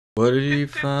What did he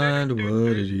find?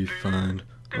 What did he find?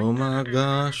 Oh my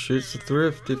gosh, it's a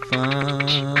thrifty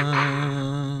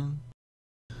find.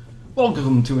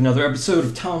 Welcome to another episode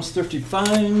of Tom's Thrifty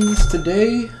Finds.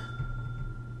 Today,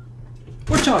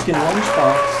 we're talking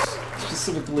Lunchbox,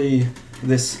 specifically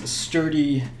this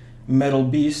sturdy metal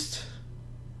beast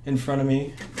in front of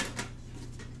me.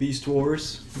 Beast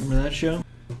Wars, remember that show?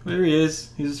 There he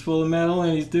is. He's full of metal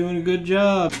and he's doing a good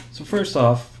job. So first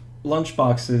off,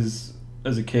 lunchboxes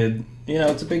as a kid, you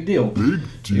know, it's a big deal. You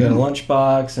got a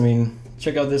lunchbox. I mean,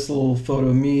 check out this little photo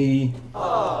of me.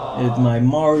 It's my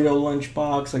Mario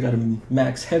lunchbox. I got a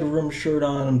Max Headroom shirt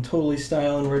on. I'm totally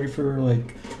styling, ready for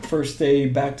like first day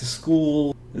back to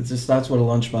school. It's just, that's what a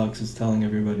lunchbox is telling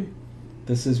everybody.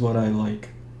 This is what I like.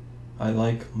 I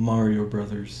like Mario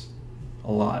Brothers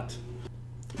a lot.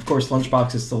 Of course,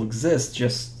 lunchboxes still exist,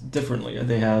 just differently.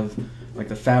 They have like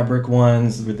the fabric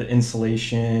ones with the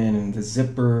insulation and the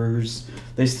zippers.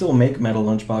 They still make metal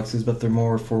lunchboxes, but they're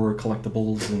more for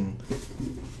collectibles. And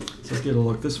so let's get a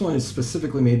look. This one is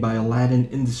specifically made by Aladdin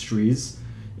Industries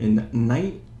in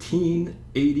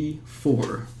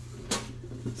 1984.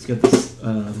 It's got this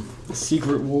the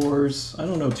Secret Wars. I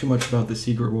don't know too much about the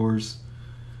Secret Wars.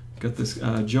 Got this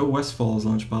Joe Westfall's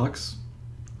lunchbox.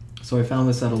 So I found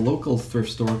this at a local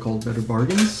thrift store called Better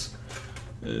Bargains.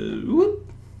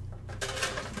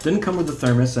 Didn't come with a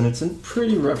thermos, and it's in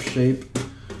pretty rough shape.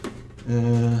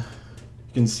 You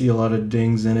can see a lot of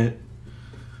dings in it,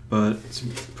 but it's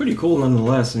pretty cool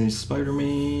nonetheless. I mean,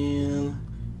 Spiderman,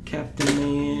 Captain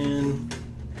Man,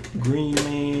 Green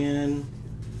Man,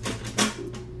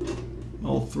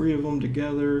 all three of them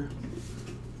together.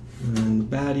 And the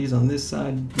baddies on this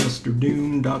side, Mr.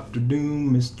 Doom, Dr.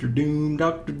 Doom, Mr. Doom,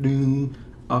 Dr. Doom,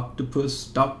 Octopus,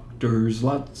 Doctors,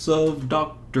 lots of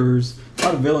doctors. A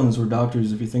lot of villains were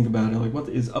doctors if you think about it. Like, what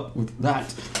is up with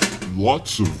that?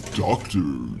 Lots of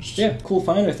doctors. Yeah, cool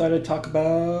find. I thought I'd talk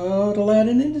about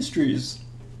Aladdin Industries.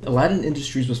 Aladdin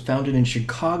Industries was founded in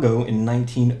Chicago in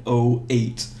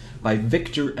 1908 by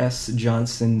Victor S.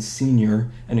 Johnson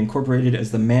Sr. and incorporated as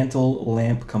the Mantle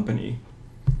Lamp Company.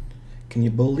 Can you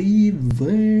believe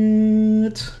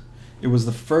that? It was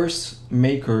the first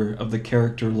maker of the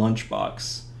character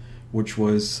Lunchbox, which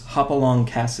was Hopalong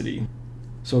Cassidy.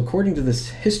 So according to this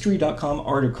History.com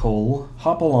article,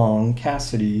 Hopalong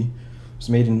Cassidy was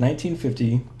made in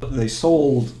 1950. They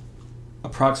sold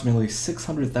approximately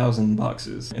 600,000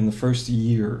 boxes in the first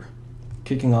year,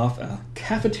 kicking off a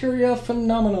cafeteria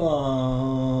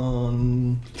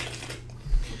phenomenon.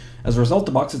 As a result,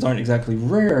 the boxes aren't exactly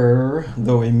rare,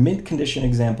 though a mint condition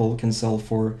example can sell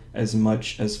for as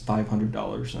much as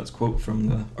 $500. That's a quote from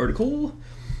the article.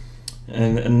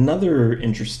 And another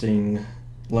interesting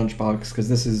lunchbox, because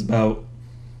this is about,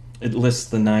 it lists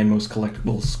the 9 most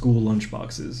collectible school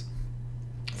lunchboxes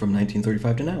from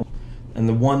 1935 to now. And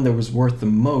the one that was worth the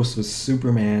most was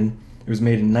Superman. It was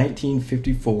made in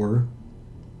 1954,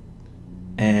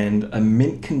 and a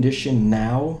mint condition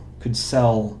now could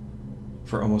sell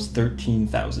for almost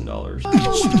 $13,000.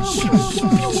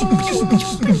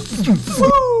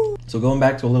 So going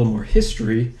back to a little more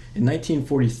history, in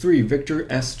 1943, Victor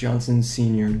S. Johnson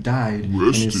Sr. died,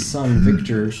 and his son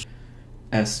Victor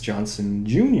S. Johnson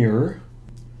Jr.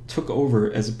 took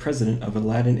over as the president of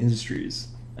Aladdin Industries.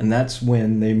 And that's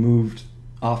when they moved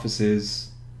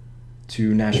offices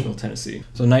to Nashville, Tennessee.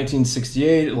 So in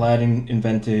 1968, Aladdin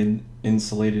invented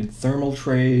insulated thermal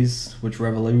trays, which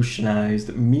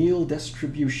revolutionized meal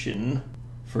distribution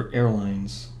for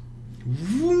airlines.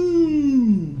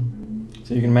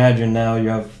 So you can imagine now you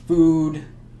have food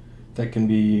that can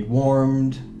be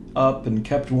warmed up and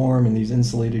kept warm in these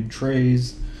insulated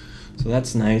trays. So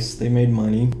that's nice, they made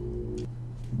money.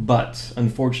 But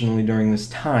unfortunately during this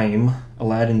time,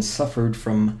 Aladdin suffered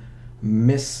from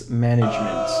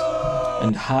mismanagement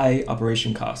and high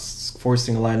operation costs,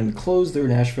 forcing Aladdin to close their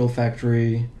Nashville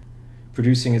factory,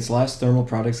 producing its last thermal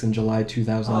products in July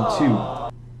 2002.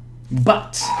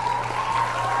 But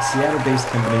a Seattle-based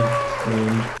company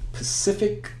named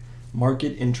Pacific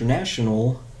Market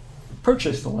International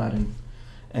purchased Aladdin,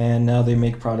 and now they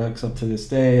make products up to this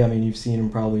day. I mean, you've seen them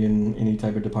probably in any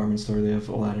type of department store. They have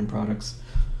Aladdin products,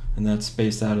 and that's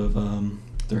based out of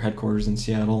their headquarters in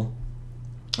Seattle.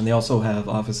 And they also have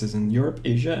offices in Europe,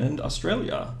 Asia, and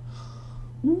Australia.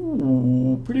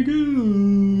 Ooh, pretty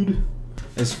good.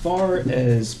 As far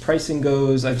as pricing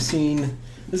goes, I've seen,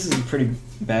 this is pretty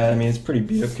bad. I mean, it's pretty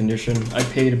beat up condition. I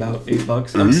paid about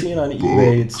 $8. I'm seeing on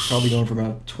eBay, it's probably going for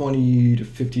about $20 to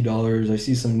 $50. I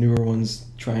see some newer ones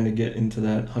trying to get into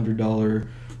that $100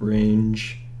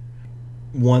 range.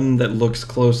 One that looks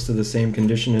close to the same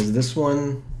condition as this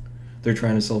one, they're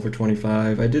trying to sell for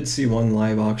 $25. I did see one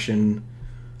live auction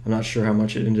I'm not sure how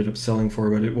much it ended up selling for,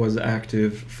 but it was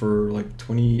active for like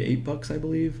 $28, I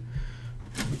believe.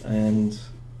 And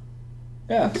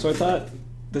yeah, so I thought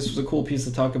this was a cool piece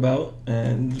to talk about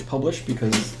and publish,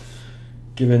 because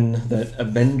given that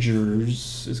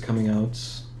Avengers is coming out,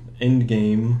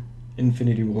 Endgame,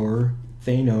 Infinity War,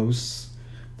 Thanos,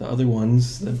 the other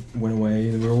ones that went away,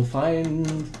 we'll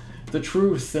find the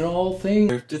truth in all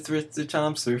things. Thrifty,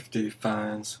 Tom's Thrifty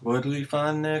finds. What'll he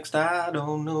find next? I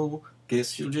don't know.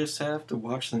 Guess you'll just have to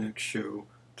watch the next show.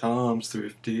 Tom's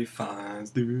Thrifty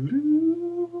finds.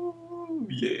 Doo-doo.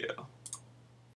 Yeah.